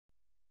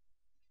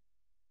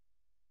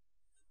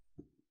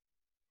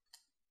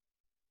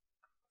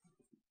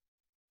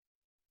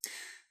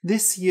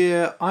This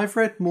year, I've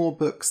read more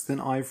books than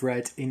I've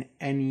read in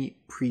any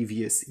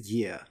previous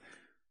year.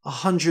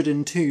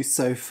 102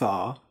 so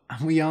far,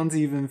 and we aren't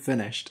even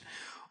finished.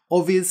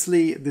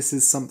 Obviously, this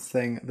is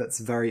something that's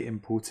very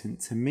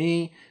important to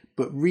me,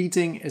 but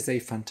reading is a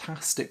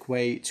fantastic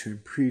way to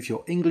improve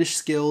your English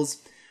skills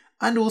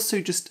and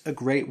also just a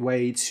great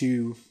way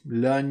to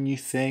learn new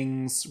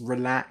things,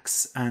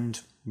 relax,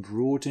 and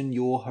broaden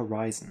your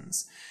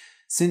horizons.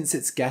 Since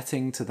it's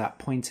getting to that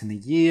point in the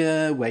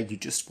year where you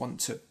just want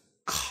to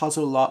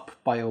cuddle up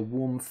by a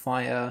warm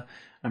fire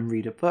and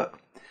read a book,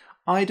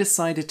 I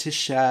decided to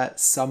share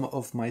some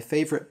of my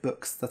favourite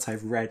books that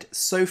I've read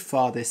so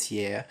far this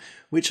year,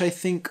 which I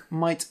think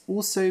might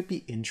also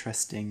be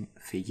interesting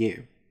for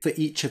you. For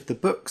each of the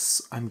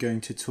books, I'm going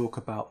to talk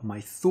about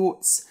my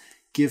thoughts,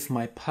 give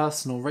my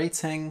personal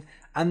rating,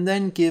 and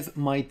then give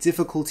my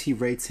difficulty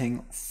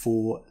rating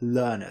for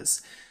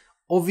learners.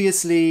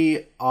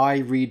 Obviously, I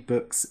read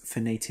books for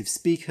native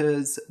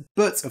speakers,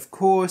 but of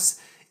course,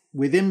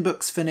 within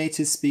books for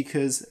native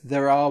speakers,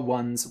 there are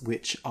ones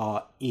which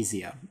are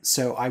easier.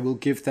 So I will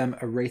give them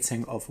a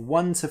rating of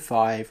 1 to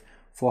 5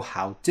 for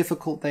how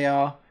difficult they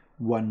are,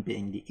 1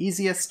 being the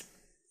easiest,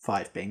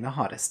 5 being the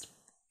hardest.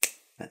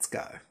 Let's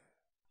go.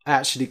 I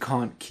actually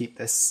can't keep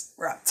this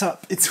wrapped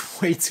up.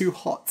 It's way too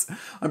hot.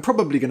 I'm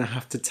probably going to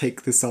have to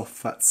take this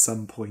off at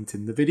some point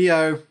in the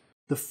video.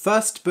 The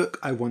first book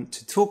I want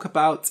to talk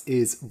about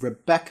is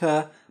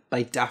Rebecca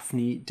by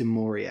Daphne du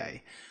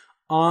Maurier.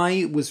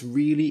 I was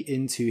really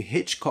into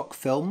Hitchcock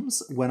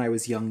films when I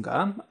was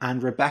younger,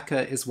 and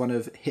Rebecca is one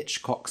of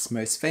Hitchcock's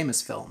most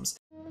famous films.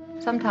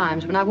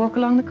 Sometimes when I walk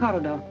along the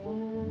corridor,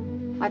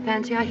 I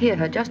fancy I hear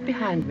her just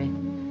behind me.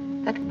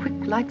 That quick,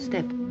 light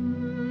step.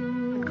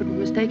 I couldn't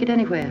mistake it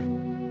anywhere.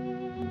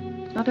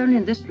 It's not only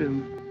in this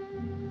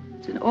room.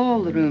 It's in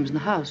all the rooms in the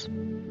house.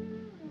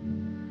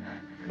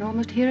 I can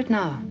almost hear it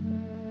now.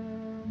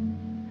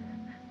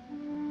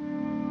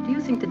 Do you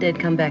think the dead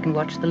come back and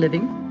watch the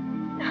living?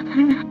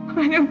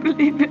 I don't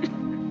believe it.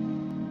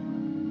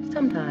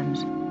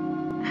 Sometimes.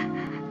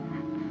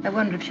 I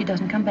wonder if she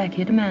doesn't come back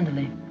here to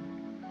Manderley.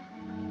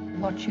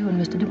 Watch you and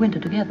Mr. De Winter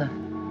together.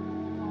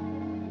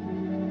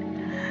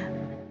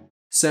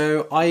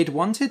 So I'd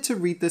wanted to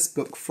read this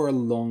book for a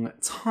long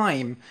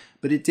time,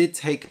 but it did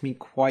take me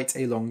quite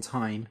a long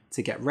time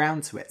to get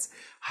round to it.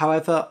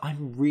 However,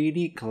 I'm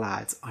really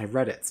glad I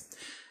read it.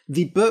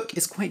 The book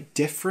is quite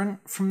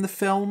different from the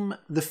film.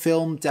 The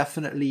film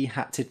definitely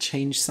had to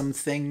change some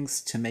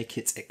things to make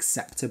it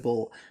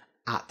acceptable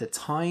at the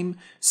time.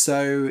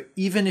 So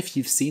even if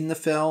you've seen the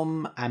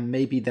film and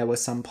maybe there were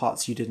some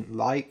parts you didn't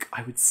like,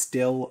 I would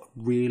still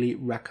really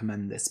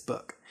recommend this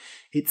book.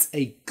 It's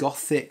a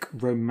gothic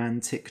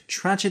romantic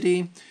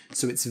tragedy,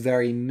 so it's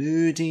very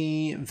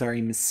moody,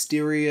 very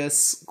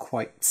mysterious,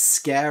 quite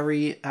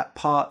scary at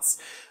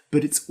parts,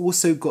 but it's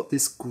also got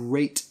this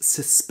great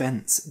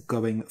suspense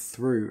going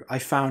through. I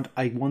found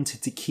I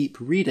wanted to keep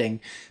reading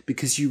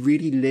because you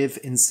really live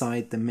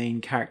inside the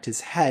main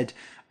character's head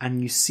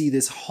and you see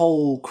this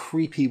whole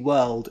creepy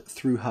world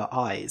through her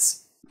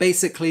eyes.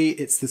 Basically,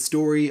 it's the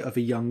story of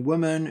a young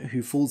woman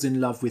who falls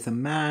in love with a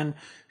man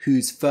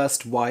whose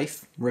first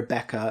wife,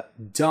 Rebecca,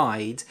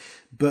 died,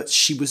 but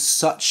she was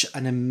such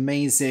an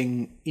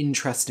amazing,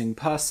 interesting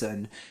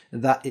person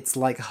that it's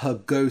like her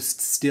ghost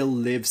still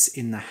lives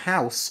in the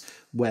house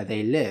where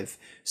they live.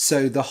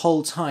 So the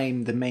whole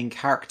time, the main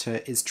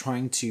character is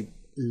trying to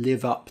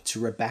live up to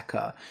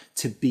Rebecca,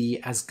 to be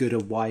as good a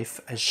wife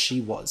as she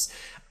was.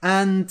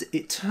 And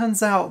it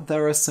turns out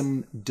there are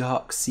some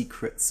dark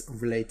secrets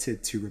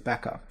related to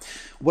Rebecca.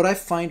 What I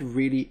find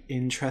really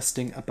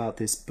interesting about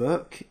this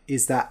book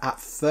is that at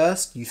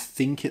first you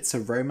think it's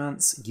a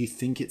romance, you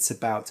think it's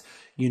about,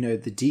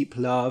 the deep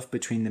love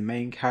between the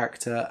main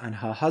character and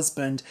her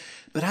husband.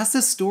 But as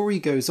the story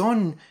goes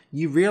on,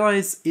 you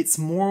realize it's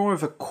more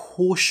of a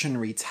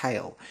cautionary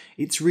tale.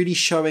 It's really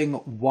showing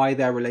why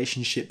their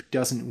relationship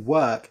doesn't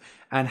work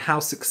and how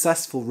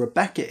successful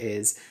Rebecca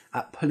is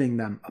at pulling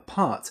them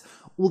apart.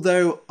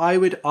 Although I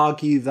would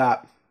argue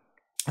that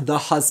the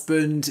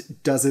husband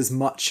does as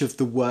much of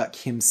the work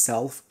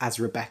himself as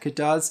Rebecca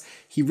does.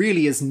 He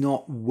really is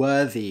not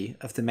worthy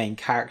of the main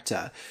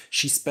character.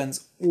 She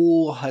spends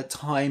all her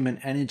time and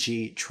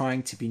energy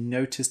trying to be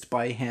noticed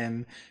by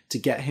him, to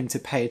get him to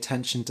pay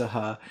attention to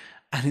her,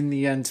 and in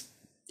the end,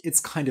 it's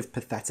kind of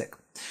pathetic.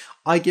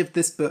 I give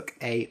this book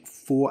a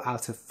 4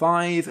 out of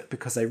 5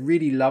 because I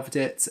really loved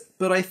it,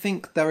 but I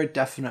think there are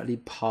definitely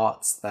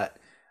parts that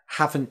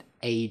haven't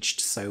aged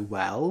so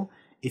well.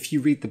 If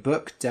you read the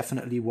book,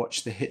 definitely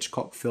watch the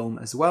Hitchcock film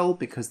as well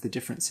because the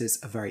differences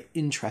are very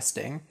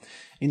interesting.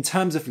 In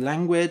terms of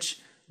language,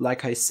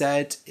 like I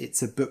said,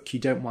 it's a book you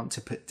don't want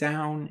to put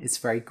down. It's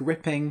very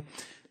gripping,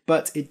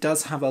 but it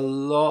does have a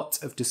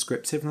lot of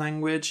descriptive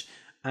language,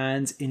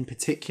 and in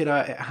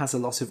particular, it has a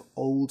lot of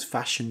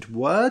old-fashioned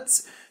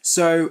words.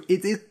 So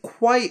it's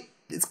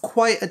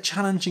quite a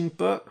challenging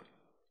book.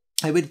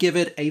 I would give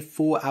it a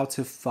 4 out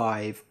of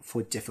 5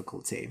 for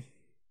difficulty.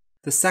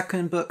 The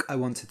second book I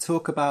want to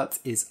talk about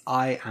is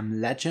I Am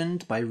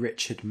Legend by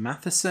Richard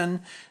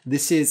Matheson.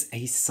 This is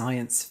a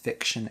science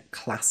fiction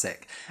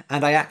classic,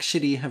 and I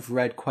actually have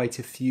read quite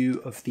a few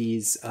of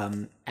these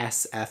SF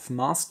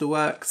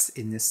masterworks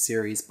in this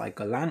series by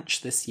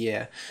Gollancz this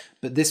year,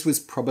 but this was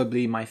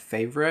probably my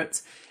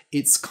favourite.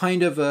 It's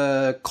kind of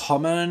a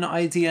common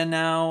idea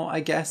now,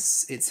 I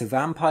guess. It's a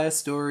vampire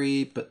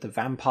story, but the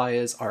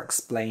vampires are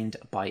explained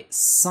by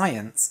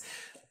science.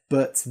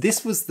 But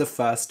this was the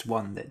first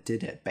one that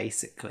did it,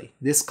 basically.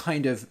 This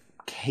kind of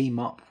came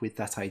up with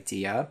that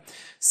idea.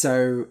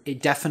 So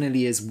it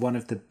definitely is one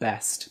of the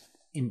best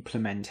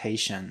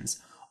implementations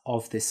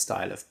of this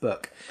style of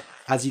book.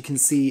 As you can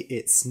see,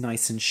 it's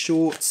nice and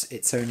short.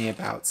 It's only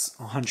about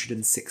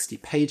 160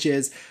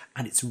 pages,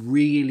 and it's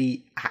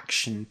really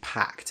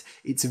action-packed.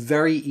 It's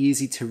very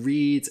easy to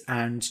read,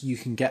 and you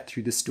can get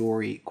through the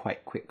story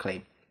quite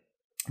quickly.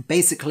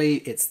 Basically,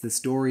 it's the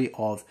story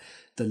of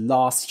the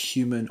last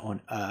human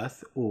on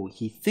Earth, or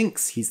he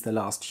thinks he's the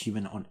last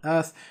human on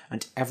Earth,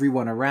 and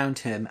everyone around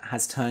him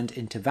has turned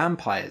into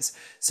vampires.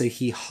 So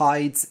he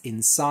hides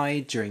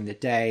inside during the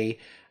day.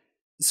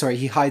 Sorry,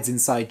 he hides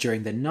inside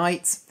during the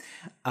night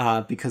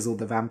because all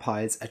the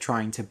vampires are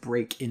trying to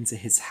break into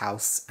his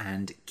house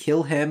and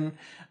kill him.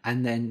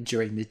 And then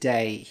during the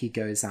day, he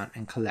goes out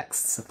and collects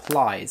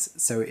supplies.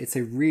 So it's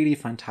a really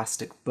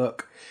fantastic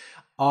book.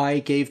 I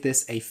gave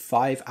this a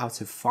 5 out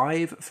of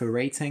 5 for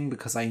rating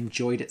because I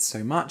enjoyed it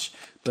so much,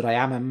 but I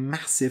am a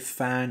massive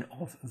fan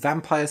of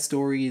vampire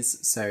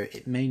stories, so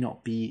it may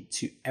not be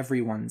to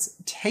everyone's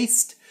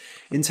taste.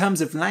 In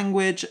terms of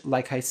language,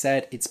 like I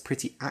said, it's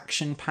pretty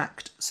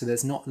action-packed, so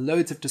there's not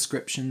loads of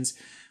descriptions,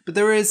 but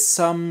there is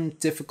some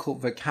difficult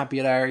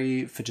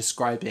vocabulary for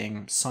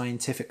describing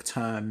scientific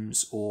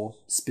terms or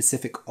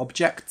specific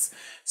objects,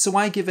 so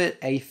I give it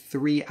a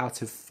 3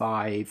 out of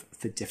 5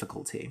 for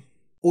difficulty.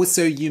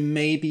 Also, you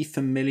may be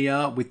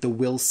familiar with the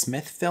Will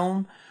Smith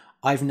film.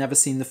 I've never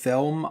seen the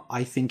film.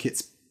 I think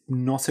it's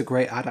not a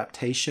great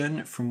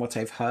adaptation from what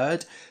I've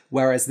heard,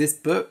 whereas this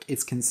book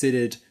is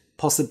considered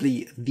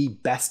possibly the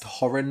best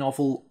horror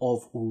novel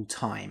of all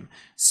time.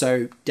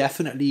 So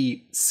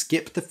definitely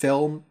skip the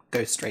film,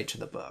 go straight to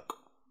the book.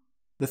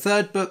 The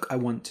third book I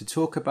want to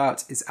talk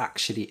about is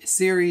actually a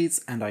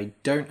series, and I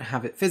don't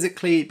have it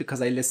physically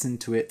because I listened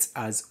to it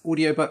as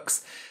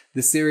audiobooks.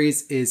 The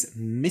series is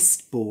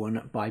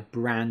Mistborn by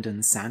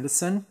Brandon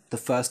Sanderson. The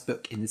first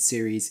book in the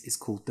series is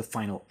called The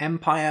Final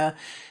Empire.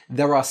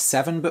 There are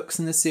 7 books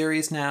in the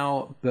series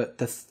now, but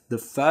the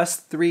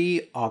first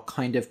 3 are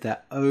kind of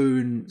their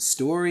own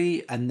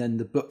story, and then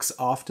the books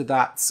after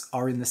that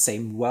are in the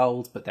same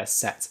world, but they're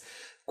set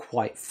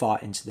quite far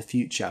into the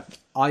future.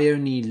 I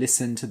only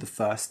listened to the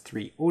first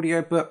 3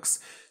 audiobooks,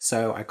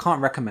 so I can't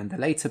recommend the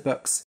later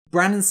books.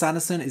 Brandon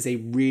Sanderson is a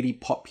really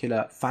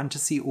popular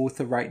fantasy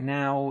author right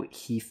now.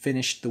 He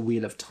finished the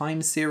Wheel of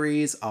Time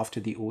series after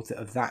the author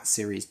of that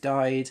series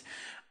died,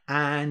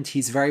 and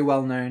he's very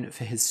well known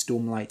for his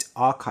Stormlight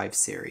Archive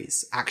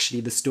series.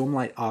 Actually, the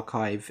Stormlight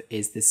Archive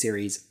is the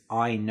series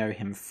I know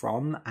him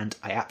from, and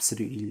I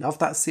absolutely love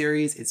that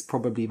series. It's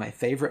probably my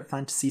favourite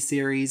fantasy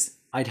series.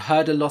 I'd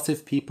heard a lot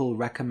of people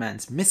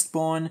recommend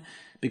Mistborn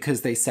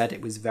because they said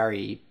it was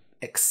very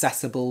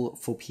accessible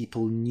for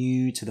people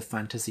new to the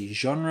fantasy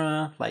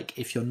genre. Like,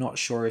 if you're not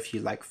sure if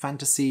you like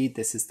fantasy,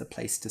 this is the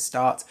place to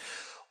start.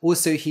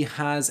 Also, he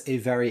has a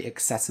very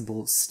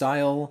accessible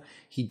style.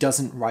 He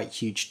doesn't write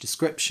huge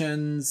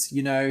descriptions,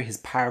 you know, his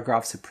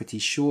paragraphs are pretty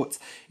short.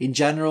 In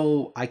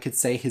general, I could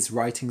say his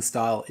writing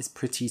style is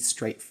pretty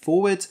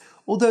straightforward,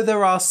 although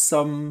there are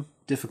some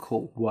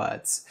difficult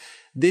words.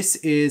 This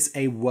is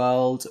a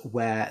world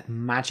where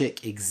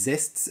magic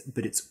exists,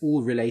 but it's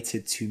all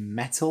related to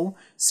metal.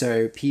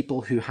 So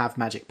people who have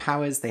magic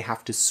powers, they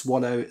have to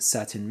swallow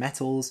certain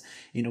metals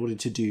in order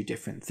to do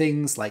different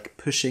things, like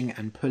pushing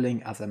and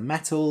pulling other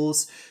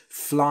metals,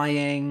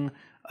 flying,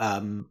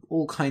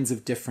 all kinds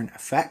of different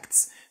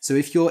effects. So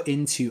if you're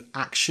into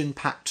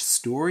action-packed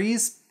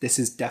stories, this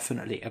is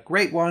definitely a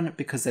great one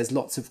because there's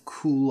lots of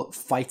cool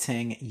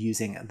fighting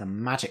using the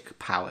magic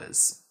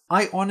powers.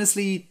 I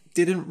honestly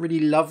didn't really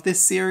love this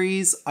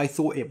series. I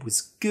thought it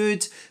was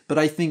good, but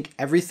I think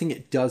everything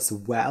it does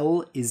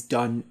well is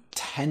done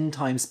 10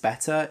 times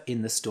better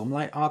in the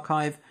Stormlight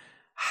Archive.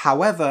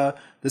 However,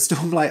 the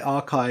Stormlight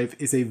Archive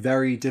is a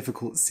very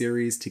difficult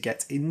series to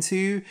get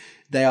into.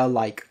 They are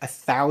like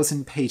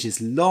 1,000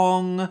 pages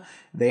long.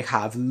 They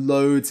have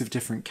loads of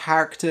different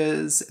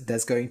characters.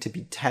 There's going to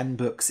be 10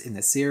 books in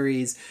the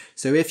series.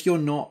 So if you're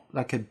not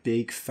like a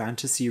big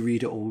fantasy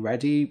reader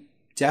already,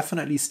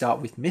 definitely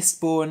start with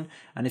Mistborn,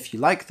 and if you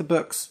like the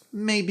books,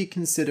 maybe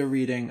consider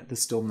reading the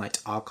Stormlight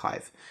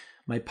Archive.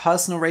 My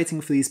personal rating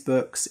for these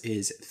books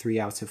is 3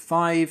 out of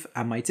 5,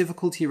 and my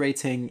difficulty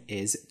rating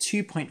is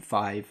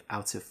 2.5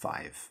 out of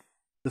 5.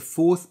 The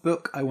fourth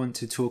book I want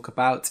to talk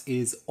about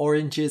is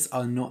Oranges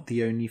Are Not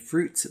the Only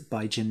Fruit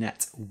by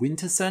Jeanette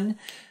Winterson.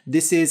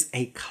 This is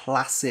a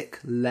classic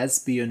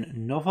lesbian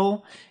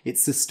novel.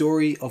 It's the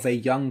story of a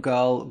young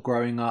girl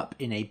growing up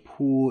in a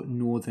poor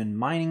northern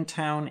mining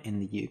town in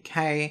the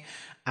UK,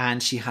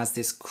 and she has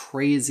this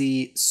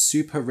crazy,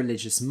 super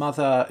religious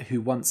mother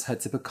who wants her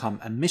to become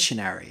a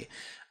missionary.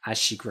 As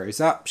she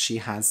grows up, she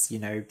has,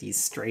 these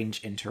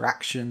strange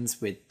interactions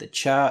with the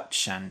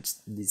church and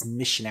this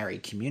missionary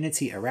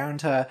community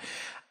around her.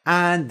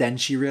 And then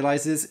she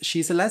realizes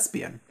she's a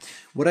lesbian.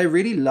 What I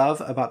really love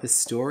about this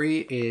story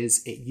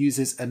is it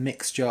uses a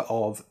mixture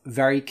of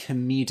very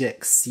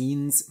comedic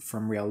scenes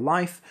from real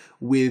life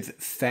with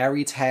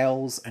fairy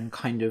tales and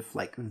kind of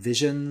like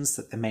visions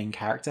that the main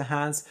character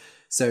has.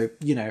 So,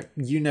 you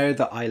know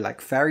that I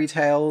like fairy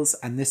tales,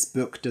 and this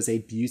book does a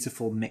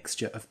beautiful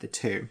mixture of the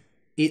two.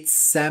 It's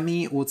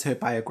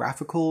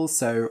semi-autobiographical,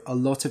 so a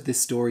lot of this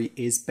story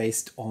is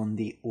based on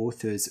the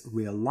author's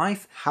real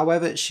life.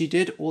 However, she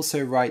did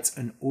also write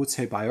an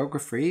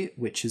autobiography,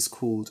 which is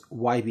called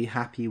Why Be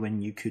Happy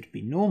When You Could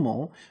Be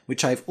Normal,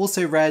 which I've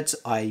also read.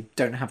 I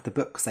don't have the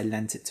book because I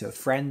lent it to a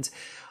friend.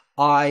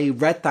 I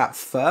read that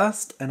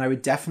first, and I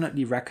would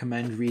definitely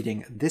recommend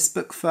reading this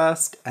book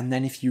first. And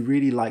then if you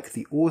really like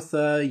the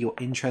author, you're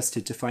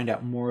interested to find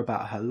out more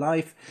about her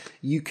life,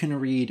 you can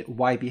read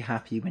Why Be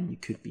Happy When You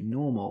Could Be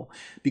Normal,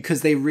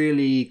 because they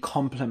really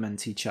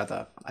complement each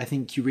other. I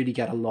think you really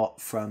get a lot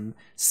from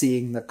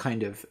seeing the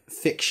kind of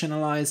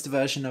fictionalized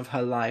version of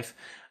her life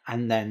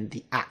and then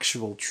the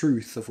actual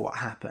truth of what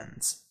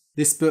happens.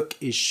 This book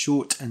is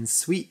short and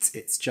sweet.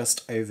 It's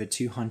just over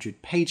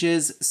 200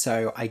 pages,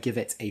 so I give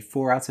it a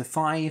 4 out of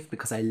 5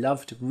 because I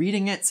loved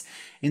reading it.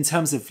 In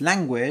terms of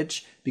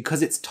language,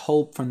 because it's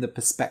told from the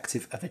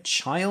perspective of a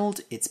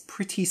child, it's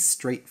pretty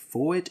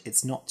straightforward.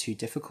 It's not too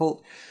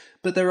difficult,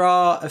 but there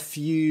are a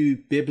few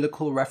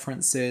biblical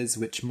references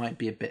which might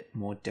be a bit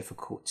more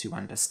difficult to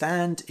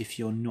understand if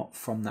you're not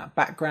from that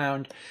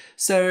background.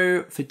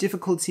 So for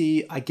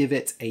difficulty, I give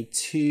it a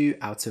 2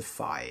 out of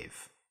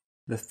 5.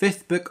 The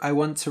fifth book I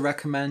want to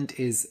recommend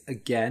is,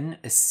 again,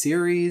 a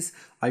series.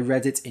 I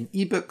read it in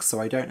ebook, so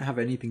I don't have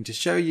anything to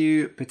show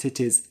you, but it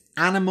is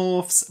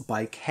Animorphs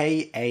by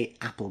K.A.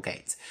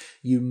 Applegate.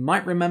 You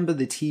might remember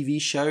the TV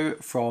show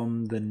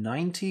from the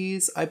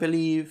 90s, I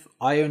believe.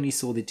 I only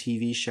saw the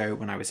TV show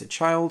when I was a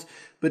child,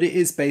 but it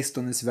is based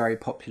on this very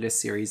popular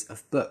series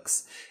of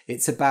books.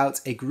 It's about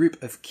a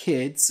group of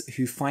kids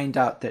who find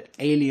out that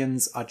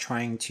aliens are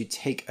trying to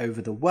take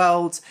over the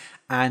world,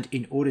 and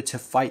in order to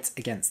fight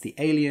against the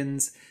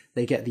aliens,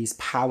 they get these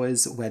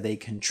powers where they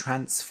can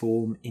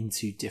transform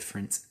into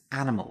different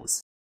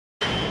animals.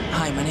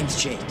 Hi, my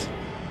name's Jake.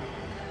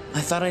 I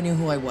thought I knew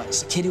who I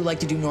was, a kid who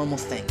liked to do normal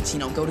things.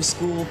 Go to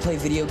school, play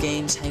video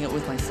games, hang out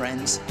with my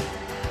friends.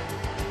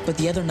 But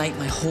the other night,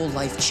 my whole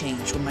life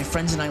changed when my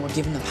friends and I were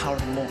given the power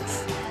to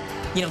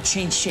morph.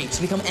 Change shapes,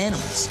 become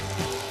animals.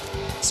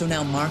 So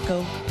now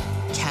Marco,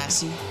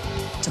 Cassie,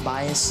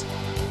 Tobias,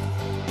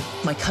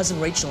 my cousin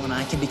Rachel and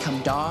I can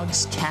become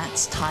dogs,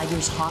 cats,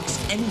 tigers,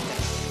 hawks,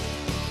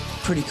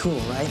 anything. Pretty cool,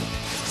 right?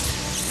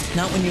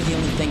 Not when you're the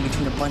only thing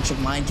between a bunch of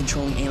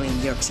mind-controlling alien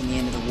yerks and the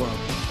end of the world.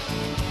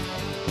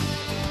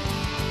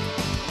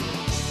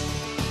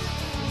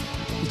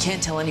 You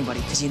can't tell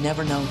anybody because you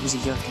never know who's a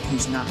yerk and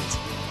who's not.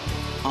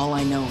 All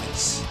I know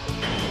is,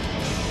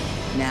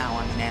 now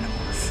I'm an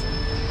Animorph.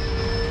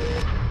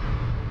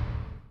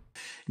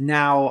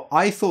 Now,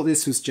 I thought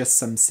this was just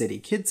some silly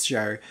kids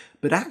show,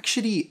 but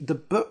actually the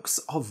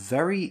books are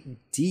very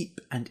deep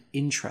and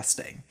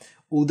interesting.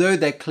 Although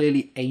they're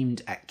clearly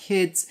aimed at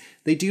kids,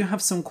 they do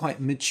have some quite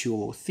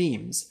mature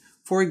themes.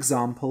 For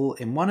example,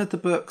 in one of the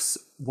books,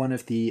 one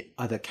of the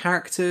other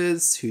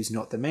characters, who's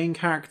not the main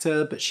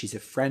character, but she's a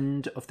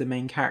friend of the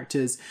main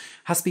characters,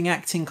 has been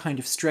acting kind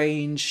of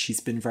strange.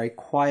 She's been very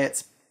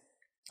quiet.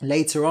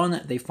 Later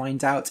on, they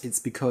find out it's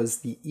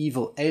because the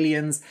evil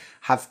aliens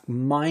have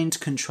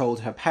mind-controlled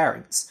her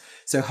parents.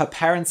 So her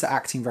parents are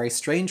acting very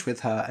strange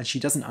with her, and she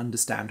doesn't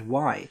understand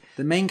why.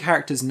 The main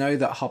characters know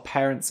that her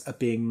parents are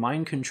being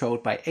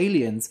mind-controlled by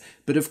aliens,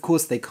 but of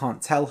course they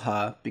can't tell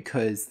her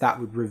because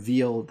that would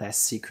reveal their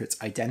secret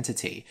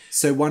identity.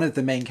 So one of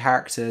the main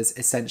characters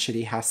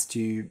essentially has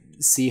to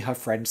see her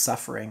friend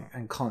suffering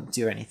and can't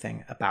do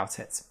anything about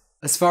it.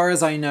 As far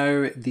as I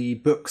know, the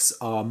books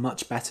are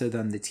much better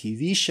than the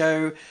TV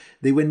show.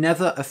 They were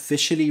never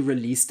officially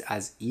released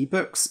as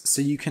ebooks,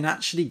 so you can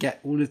actually get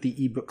all of the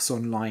ebooks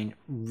online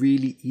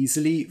really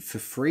easily for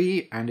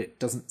free, and it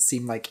doesn't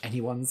seem like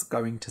anyone's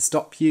going to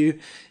stop you.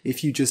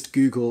 If you just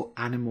Google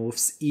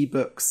Animorphs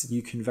ebooks,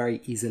 you can very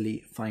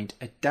easily find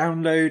a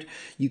download.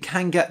 You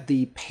can get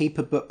the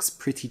paper books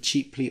pretty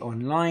cheaply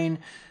online,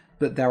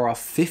 but there are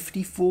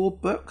 54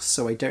 books,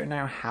 so I don't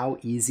know how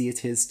easy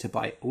it is to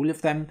buy all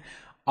of them.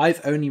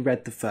 I've only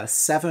read the first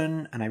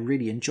 7 and I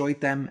really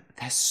enjoyed them.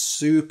 They're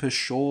super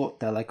short,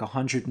 they're like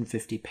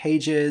 150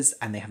 pages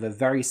and they have a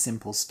very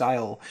simple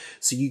style,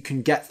 so you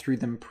can get through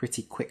them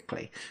pretty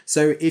quickly.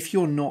 So if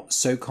you're not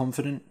so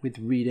confident with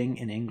reading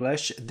in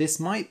English, this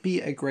might be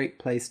a great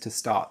place to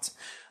start.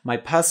 My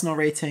personal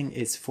rating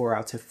is 4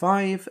 out of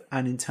 5,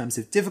 and in terms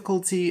of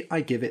difficulty,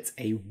 I give it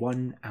a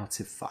 1 out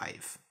of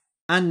 5.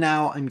 And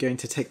now I'm going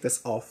to take this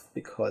off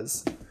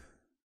because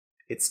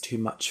it's too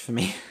much for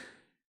me.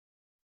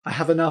 I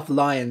have enough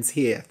lions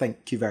here,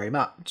 thank you very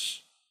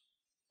much.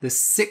 The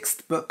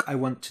 6th book I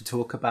want to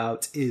talk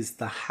about is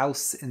The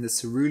House in the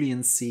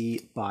Cerulean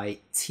Sea by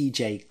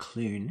T.J.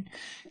 Klune.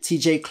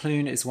 T.J.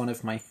 Klune is one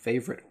of my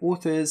favourite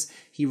authors.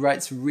 He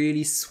writes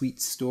really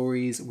sweet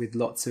stories with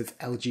lots of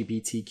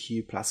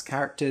LGBTQ+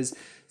 characters.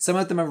 Some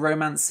of them are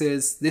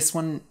romances. This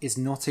one is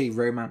not a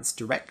romance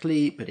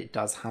directly, but it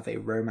does have a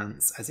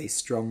romance as a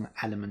strong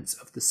element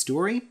of the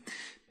story.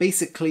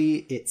 Basically,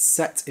 it's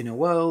set in a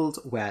world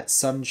where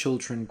some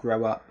children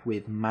grow up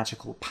with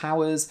magical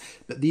powers,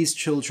 but these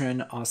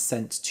children are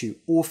sent to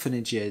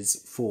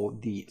orphanages for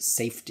the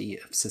safety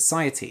of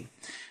society.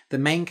 The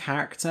main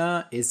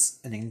character is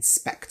an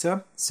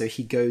inspector, so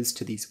he goes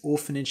to these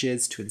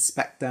orphanages to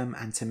inspect them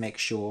and to make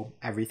sure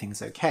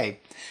everything's okay.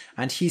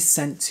 And he's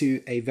sent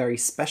to a very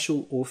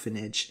special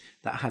orphanage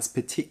that has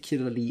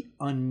particularly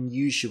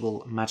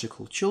unusual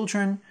magical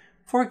children.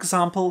 For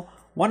example,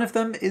 one of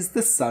them is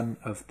the son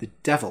of the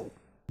devil.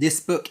 This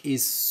book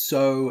is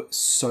so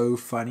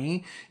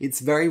funny.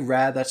 It's very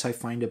rare that I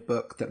find a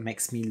book that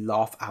makes me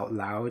laugh out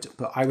loud,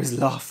 but I was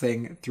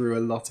laughing through a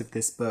lot of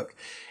this book.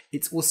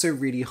 It's also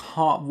really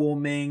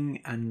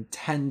heartwarming and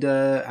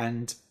tender,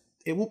 and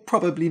it will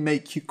probably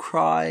make you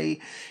cry.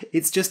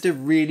 It's just a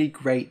really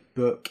great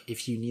book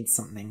if you need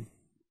something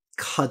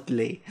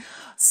cuddly.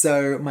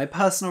 So my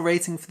personal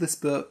rating for this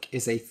book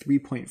is a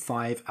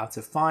 3.5 out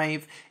of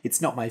 5.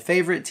 It's not my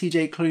favourite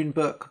TJ Klune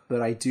book,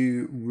 but I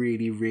do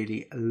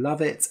really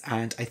love it,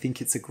 and I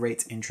think it's a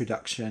great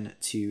introduction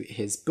to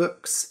his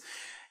books.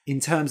 In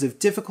terms of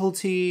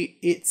difficulty,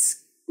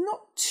 it's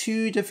not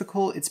too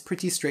difficult, it's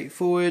pretty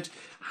straightforward.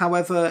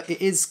 However,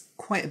 it is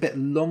quite a bit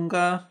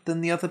longer than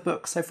the other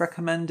books I've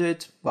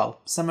recommended. Well,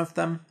 some of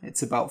them.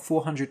 It's about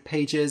 400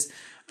 pages,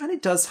 and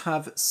it does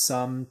have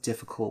some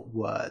difficult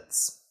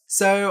words.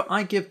 So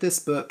I give this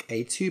book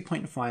a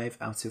 2.5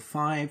 out of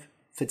 5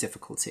 for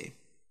difficulty.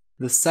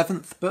 The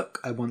 7th book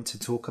I want to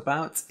talk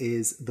about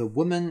is The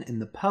Woman in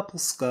the Purple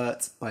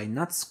Skirt by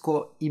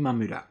Natsuko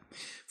Imamura.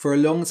 For a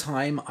long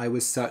time I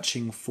was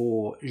searching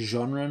for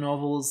genre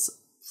novels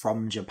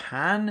from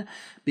Japan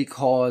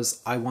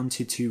because I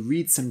wanted to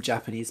read some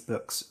Japanese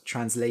books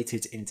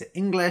translated into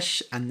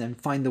English and then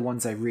find the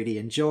ones I really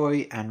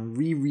enjoy and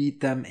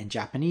reread them in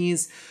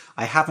Japanese.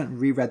 I haven't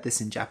reread this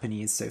in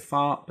Japanese so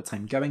far, but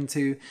I'm going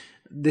to.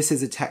 This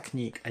is a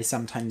technique I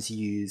sometimes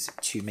use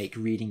to make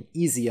reading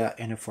easier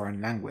in a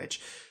foreign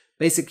language.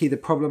 Basically, the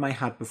problem I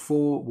had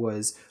before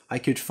was I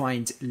could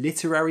find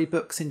literary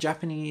books in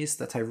Japanese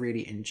that I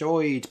really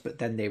enjoyed, but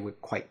then they were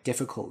quite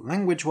difficult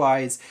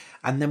language-wise.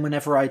 And then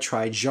whenever I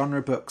tried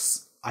genre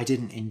books, I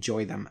didn't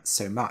enjoy them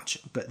so much.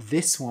 But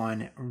this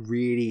one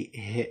really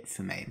hit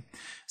for me.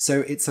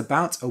 So it's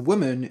about a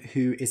woman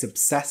who is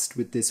obsessed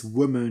with this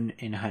woman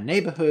in her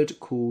neighborhood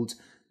called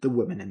the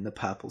Woman in the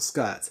Purple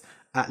Skirt.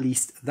 At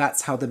least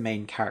that's how the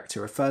main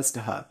character refers to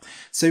her.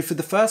 So for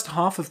the first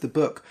half of the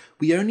book,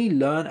 we only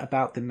learn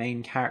about the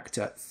main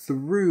character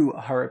through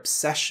her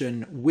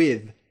obsession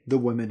with the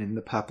woman in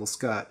the purple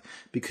skirt,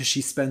 because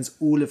she spends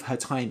all of her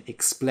time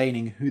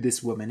explaining who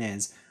this woman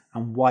is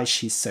and why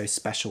she's so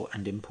special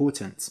and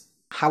important.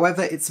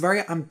 However, it's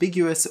very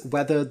ambiguous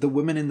whether the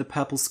woman in the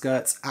purple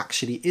skirt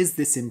actually is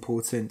this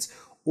important,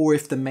 or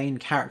if the main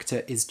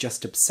character is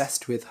just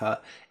obsessed with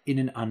her in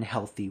an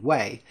unhealthy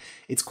way.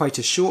 It's quite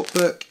a short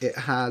book. It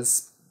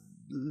has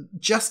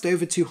just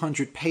over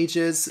 200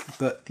 pages,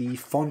 but the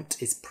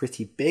font is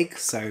pretty big,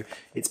 so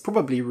it's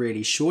probably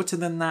really shorter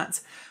than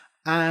that.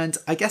 And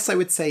I guess I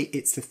would say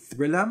it's a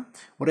thriller.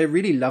 What I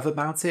really love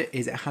about it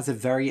is it has a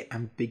very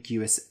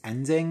ambiguous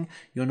ending.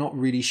 You're not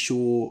really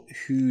sure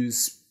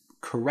who's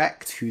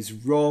correct, who's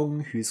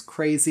wrong, who's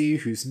crazy,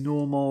 who's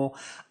normal.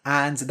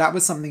 And that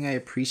was something I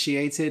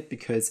appreciated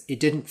because it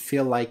didn't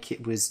feel like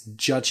it was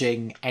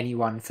judging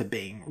anyone for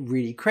being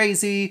really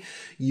crazy.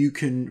 You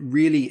can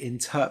really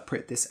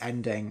interpret this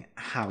ending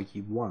how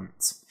you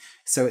want.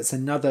 So it's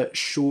another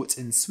short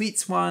and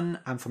sweet one,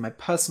 and for my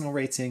personal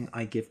rating,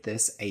 I give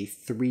this a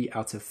 3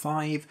 out of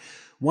 5.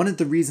 One of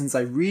the reasons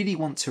I really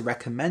want to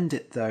recommend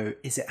it, though,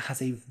 is it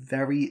has a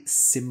very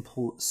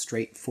simple,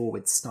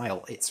 straightforward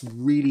style. It's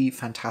really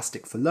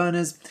fantastic for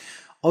learners.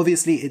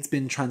 Obviously, it's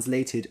been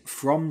translated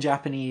from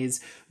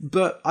Japanese,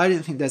 but I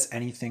don't think there's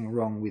anything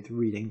wrong with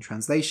reading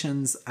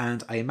translations,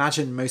 and I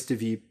imagine most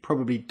of you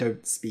probably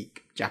don't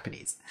speak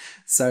Japanese.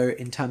 So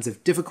in terms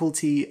of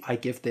difficulty, I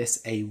give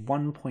this a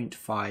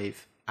 1.5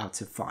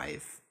 out of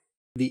 5.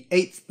 The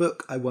 8th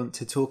book I want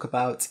to talk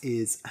about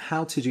is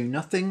How to Do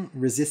Nothing,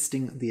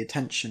 Resisting the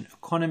Attention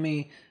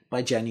Economy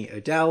by Jenny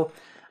Odell.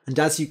 And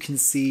as you can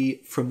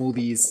see from all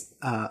these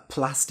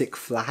plastic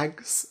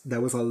flags,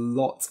 there was a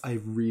lot I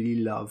really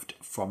loved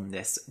from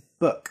this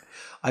book.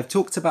 I've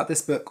talked about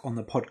this book on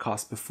the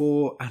podcast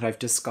before, and I've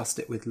discussed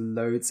it with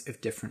loads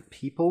of different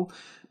people.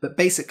 But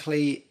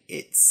basically,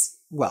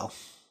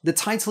 the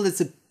title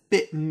is a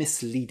bit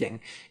misleading.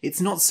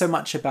 It's not so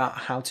much about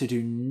how to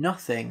do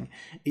nothing,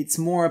 it's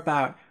more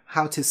about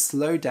how to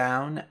slow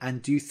down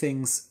and do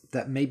things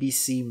that maybe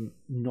seem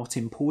not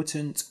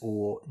important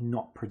or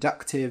not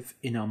productive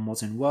in our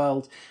modern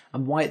world,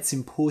 and why it's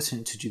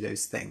important to do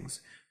those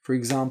things. For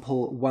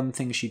example, one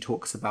thing she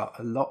talks about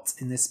a lot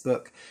in this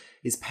book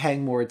is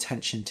paying more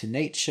attention to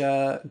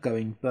nature,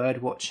 going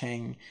bird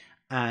watching,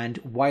 and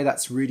why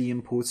that's really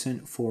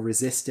important for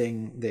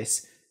resisting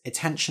this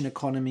attention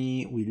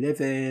economy we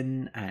live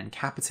in, and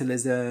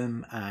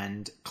capitalism,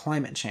 and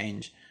climate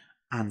change,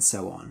 and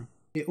so on.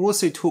 It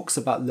also talks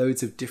about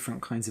loads of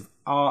different kinds of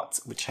art,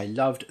 which I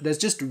loved. There's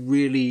just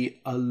really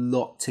a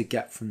lot to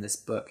get from this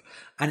book,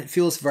 and it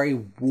feels very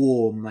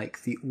warm,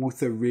 like the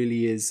author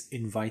really is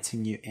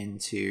inviting you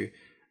into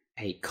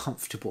a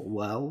comfortable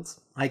world,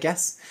 I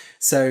guess.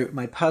 So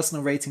my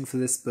personal rating for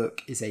this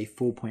book is a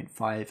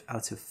 4.5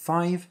 out of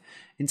 5.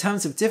 In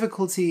terms of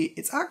difficulty,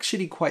 it's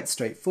actually quite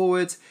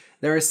straightforward.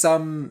 There are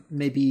some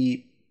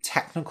maybe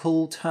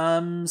technical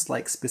terms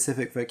like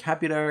specific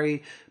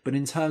vocabulary, but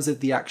in terms of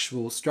the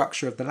actual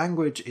structure of the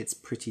language, it's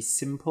pretty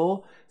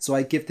simple. So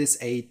I give this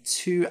a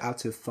 2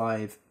 out of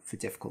 5 for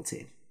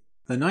difficulty.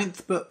 The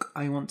 9th book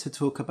I want to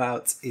talk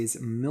about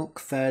is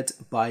Milk-Fed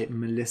by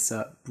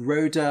Melissa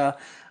Broder.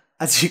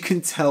 As you can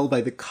tell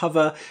by the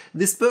cover,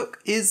 this book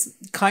is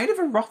kind of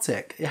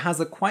erotic. It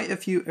has quite a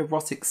few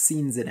erotic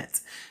scenes in it.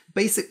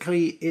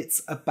 Basically,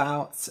 it's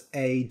about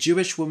a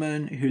Jewish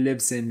woman who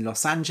lives in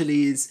Los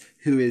Angeles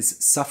who is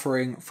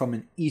suffering from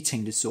an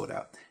eating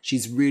disorder.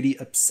 She's really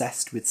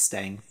obsessed with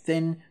staying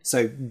thin,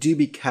 so do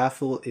be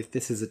careful if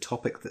this is a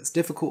topic that's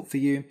difficult for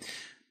you.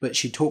 But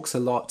she talks a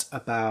lot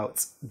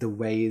about the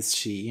ways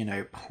she,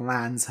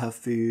 plans her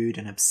food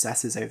and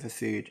obsesses over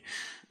food.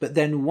 But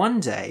then one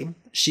day,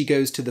 she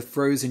goes to the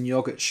frozen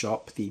yogurt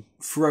shop, the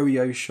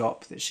Froyo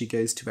shop that she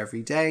goes to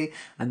every day,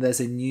 and there's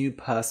a new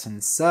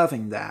person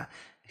serving there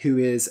who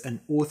is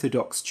an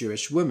Orthodox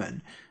Jewish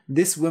woman.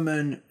 This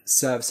woman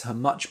serves her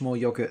much more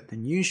yogurt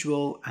than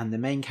usual, and the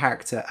main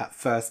character at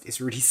first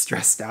is really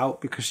stressed out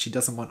because she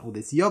doesn't want all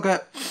this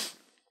yogurt.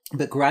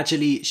 But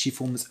gradually she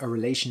forms a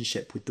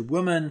relationship with the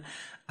woman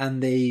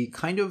and they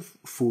kind of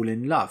fall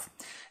in love.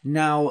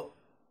 Now,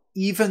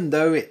 even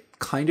though it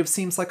kind of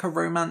seems like a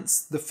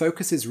romance, the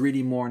focus is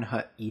really more on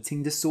her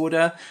eating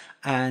disorder,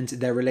 and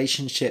their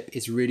relationship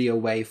is really a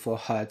way for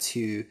her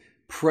to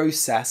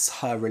process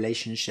her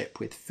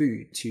relationship with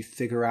food, to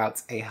figure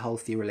out a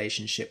healthy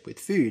relationship with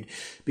food,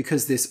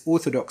 because this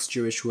Orthodox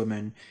Jewish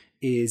woman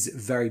is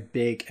very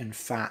big and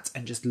fat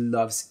and just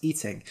loves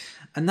eating.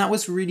 And that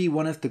was really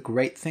one of the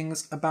great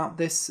things about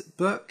this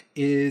book,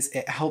 is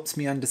it helped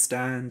me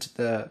understand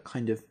the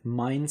kind of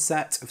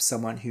mindset of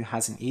someone who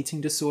has an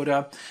eating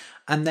disorder.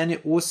 And then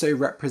it also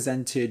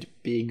represented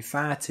being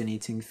fat and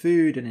eating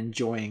food and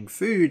enjoying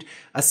food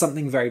as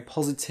something very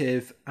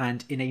positive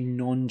and in a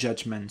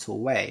non-judgmental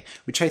way,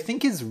 which I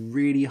think is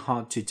really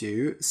hard to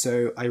do.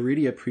 So I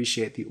really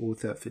appreciate the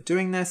author for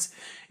doing this.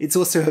 It's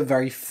also a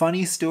very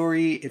funny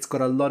story. It's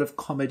got a lot of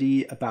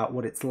comedy about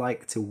what it's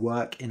like to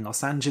work in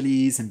Los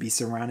Angeles and be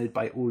surrounded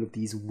by all of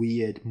these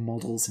weird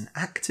models and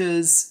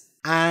actors.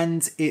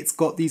 And it's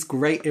got these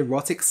great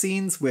erotic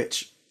scenes,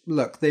 which,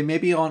 look, they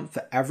maybe aren't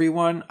for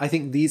everyone. I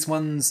think these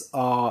ones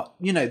are,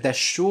 they're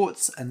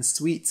short and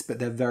sweet, but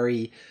they're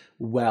very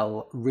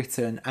well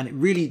written. And it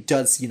really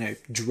does,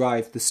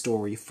 drive the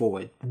story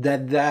forward. They're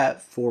there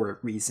for a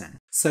reason.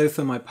 So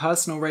for my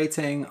personal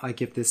rating, I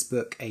give this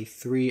book a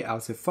 3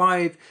 out of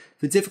 5.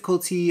 For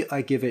difficulty,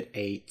 I give it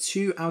a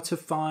 2 out of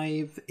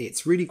 5.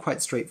 It's really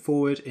quite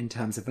straightforward in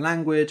terms of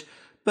language,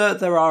 but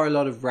there are a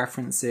lot of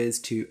references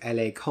to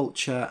LA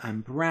culture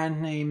and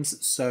brand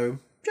names, so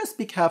just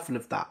be careful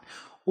of that.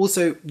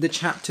 Also, the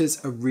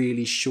chapters are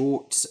really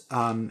short.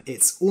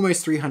 It's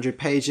almost 300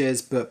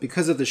 pages, but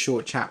because of the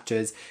short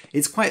chapters,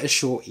 it's quite a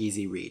short,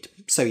 easy read.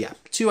 So yeah,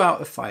 2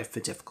 out of 5 for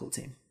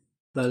difficulty.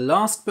 The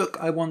last book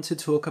I want to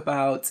talk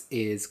about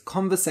is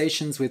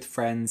Conversations with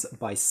Friends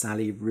by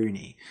Sally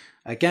Rooney.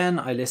 Again,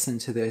 I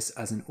listened to this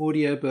as an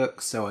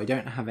audiobook, so I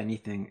don't have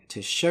anything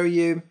to show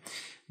you.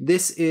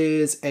 This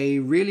is a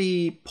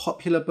really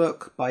popular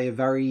book by a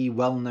very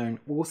well-known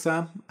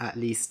author, at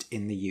least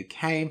in the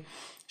UK.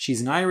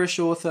 She's an Irish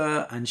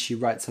author and she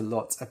writes a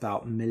lot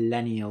about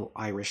millennial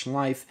Irish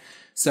life.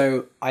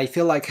 So I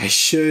feel like I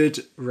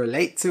should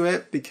relate to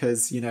it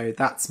because,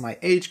 that's my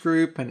age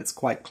group and it's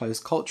quite close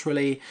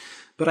culturally.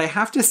 But I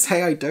have to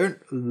say I don't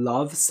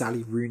love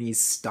Sally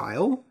Rooney's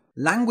style.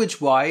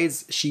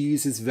 Language-wise, she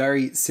uses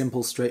very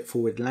simple,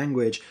 straightforward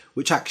language,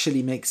 which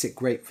actually makes it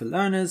great for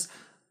learners.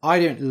 I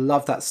don't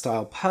love that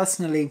style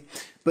personally,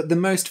 but the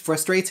most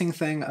frustrating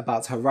thing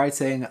about her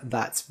writing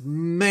that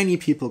many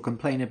people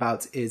complain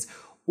about is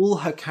all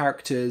her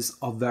characters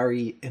are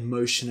very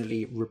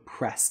emotionally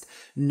repressed.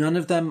 None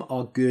of them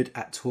are good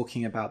at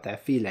talking about their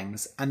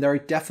feelings, and there are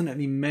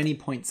definitely many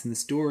points in the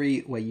story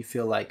where you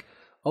feel like,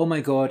 oh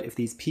my god, if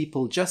these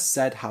people just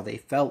said how they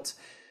felt,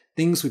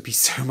 things would be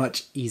so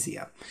much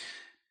easier.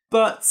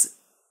 But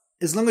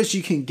as long as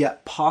you can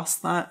get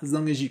past that, as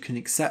long as you can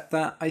accept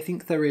that, I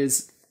think there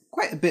is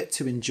quite a bit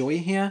to enjoy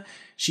here.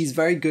 She's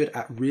very good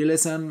at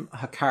realism.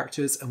 Her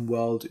characters and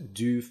world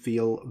do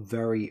feel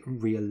very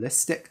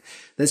realistic.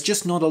 There's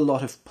just not a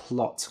lot of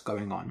plot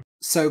going on.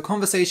 So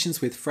Conversations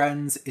with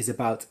Friends is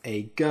about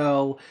a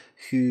girl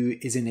who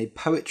is in a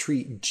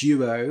poetry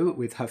duo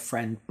with her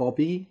friend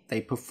Bobby.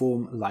 They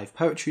perform live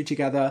poetry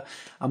together,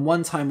 and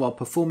one time while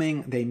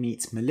performing they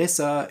meet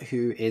Melissa,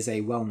 who is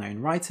a well-known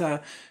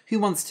writer who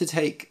wants to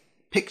take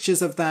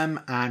pictures of them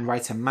and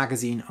write a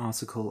magazine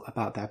article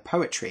about their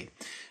poetry.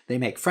 They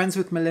make friends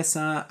with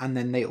Melissa, and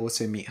then they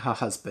also meet her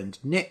husband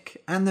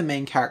Nick, and the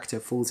main character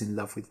falls in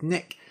love with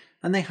Nick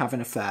and they have an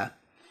affair.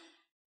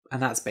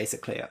 And that's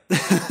basically it.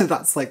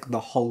 That's like the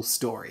whole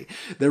story.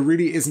 There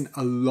really isn't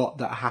a lot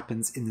that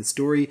happens in the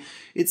story.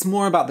 It's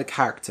more about the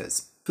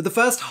characters. For the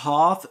first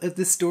half of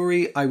the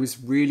story, I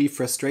was really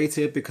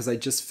frustrated because I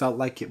just felt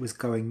like it was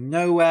going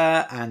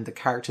nowhere and the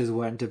characters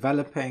weren't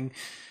developing.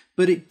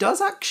 But it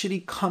does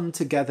actually come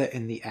together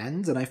in the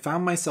end, and I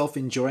found myself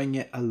enjoying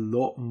it a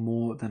lot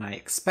more than I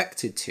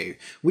expected to,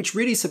 which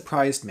really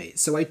surprised me.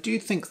 So I do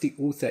think the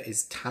author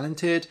is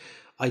talented.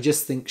 I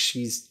just think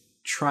she's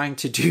trying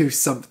to do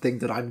something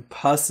that I'm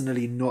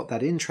personally not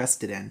that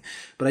interested in.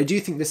 But I do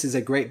think this is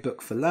a great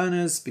book for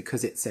learners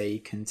because it's a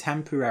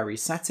contemporary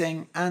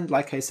setting, and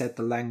like I said,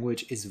 the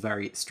language is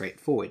very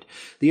straightforward.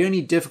 The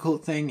only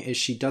difficult thing is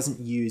she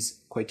doesn't use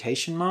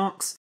quotation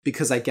marks,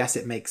 because I guess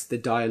it makes the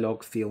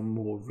dialogue feel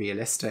more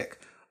realistic.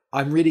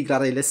 I'm really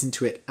glad I listened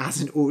to it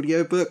as an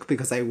audiobook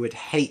because I would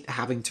hate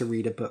having to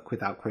read a book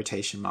without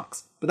quotation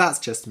marks. But that's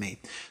just me.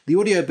 The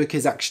audiobook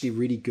is actually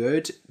really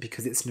good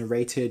because it's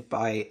narrated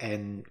by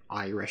an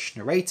Irish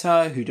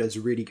narrator who does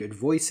really good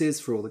voices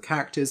for all the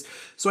characters.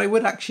 So I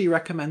would actually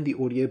recommend the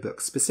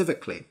audiobook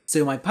specifically.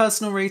 So my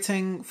personal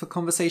rating for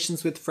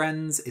Conversations with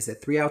Friends is a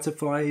 3 out of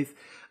 5.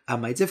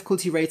 And my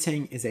difficulty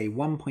rating is a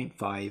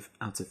 1.5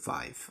 out of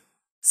 5.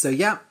 So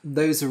yeah,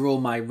 those are all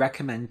my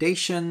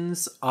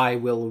recommendations. I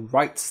will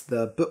write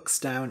the books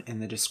down in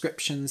the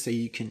description so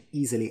you can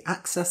easily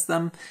access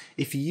them.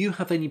 If you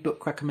have any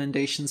book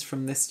recommendations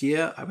from this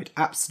year, I would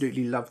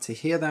absolutely love to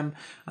hear them.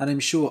 And I'm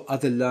sure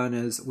other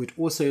learners would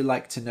also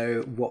like to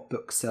know what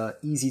books are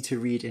easy to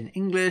read in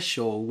English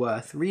or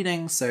worth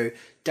reading. So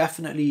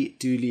definitely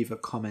do leave a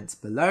comment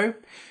below.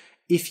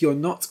 If you're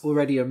not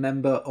already a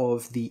member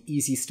of the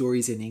Easy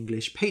Stories in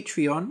English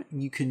Patreon,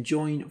 you can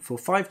join for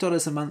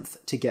 $5 a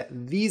month to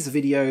get these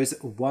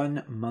videos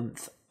 1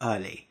 month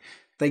early.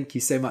 Thank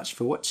you so much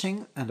for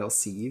watching, and I'll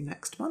see you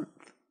next month.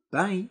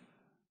 Bye!